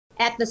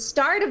At the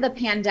start of the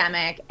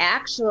pandemic,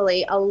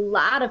 actually, a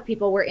lot of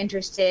people were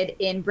interested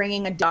in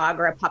bringing a dog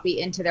or a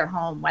puppy into their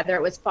home, whether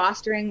it was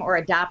fostering or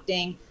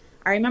adopting.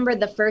 I remember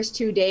the first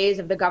 2 days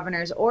of the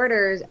governor's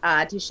orders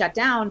to shut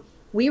down,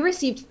 we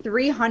received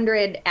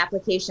 300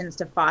 applications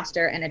to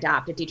foster and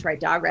adopt at Detroit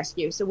Dog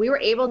Rescue. So we were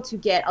able to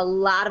get a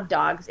lot of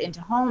dogs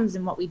into homes.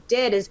 And what we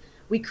did is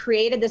we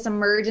created this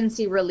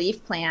emergency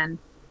relief plan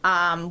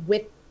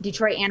with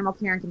Detroit Animal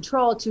Care and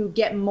Control to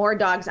get more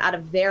dogs out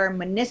of their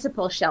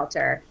municipal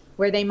shelter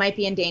where they might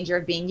be in danger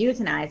of being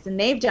euthanized. And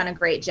they've done a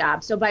great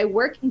job. So by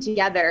working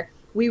together,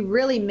 we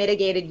really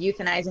mitigated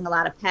euthanizing a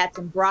lot of pets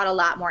and brought a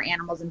lot more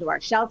animals into our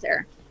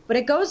shelter. But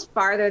it goes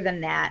farther than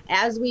that.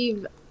 As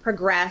we've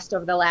progressed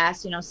over the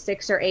last,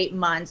 6 or 8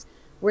 months,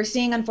 we're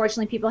seeing,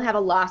 unfortunately, people have a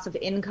loss of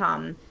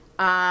income.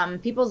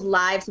 People's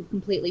lives have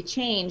completely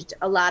changed.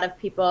 A lot of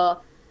people,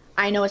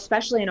 I know,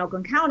 especially in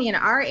Oakland County, in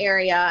our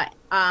area,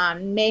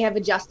 may have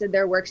adjusted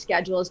their work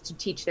schedules to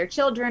teach their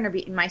children, or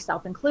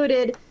myself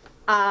included.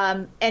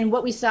 And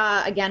what we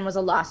saw, again, was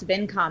a loss of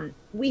income.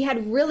 We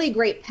had really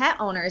great pet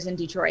owners in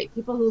Detroit,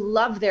 people who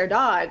loved their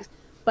dogs,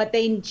 but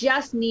they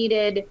just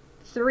needed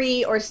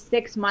 3 or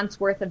 6 months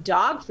worth of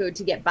dog food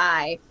to get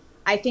by.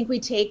 I think we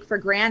take for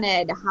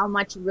granted how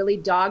much really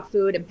dog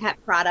food and pet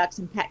products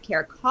and pet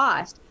care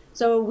cost.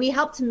 So we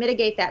help to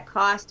mitigate that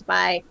cost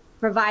by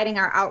providing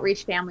our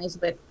outreach families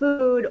with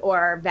food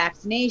or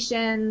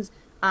vaccinations,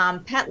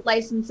 pet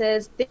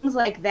licenses, things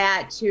like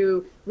that,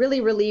 to really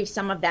relieve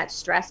some of that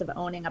stress of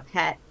owning a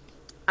pet.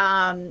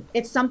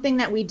 It's something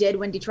that we did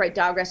when Detroit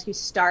Dog Rescue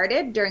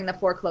started during the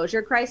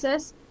foreclosure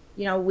crisis.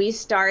 We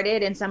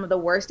started in some of the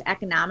worst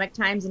economic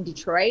times in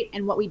Detroit.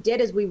 And what we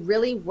did is we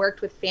really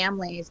worked with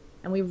families,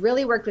 and we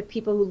really worked with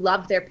people who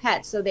loved their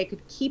pets so they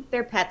could keep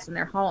their pets in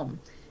their home.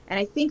 And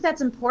I think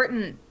that's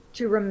important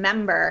to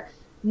remember.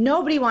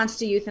 Nobody wants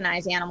to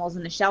euthanize animals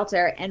in the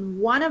shelter. And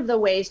one of the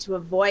ways to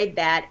avoid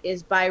that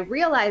is by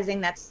realizing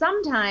that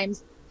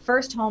sometimes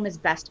first home is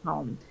best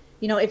home.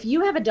 If you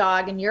have a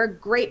dog and you're a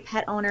great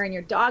pet owner and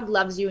your dog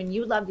loves you and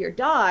you love your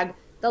dog,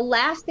 the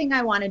last thing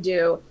I want to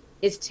do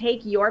is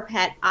take your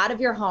pet out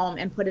of your home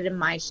and put it in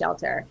my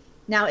shelter.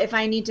 Now, if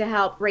I need to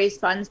help raise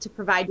funds to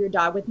provide your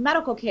dog with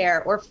medical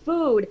care or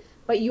food,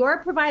 but you're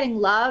providing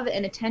love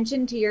and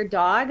attention to your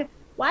dog,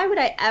 why would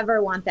I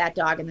ever want that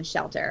dog in the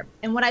shelter?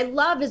 And what I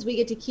love is we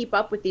get to keep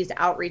up with these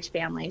outreach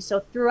families. So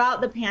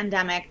throughout the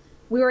pandemic,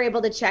 we were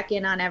able to check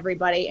in on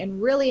everybody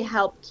and really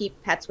help keep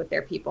pets with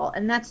their people.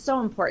 And that's so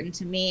important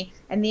to me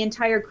and the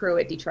entire crew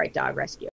at Detroit Dog Rescue.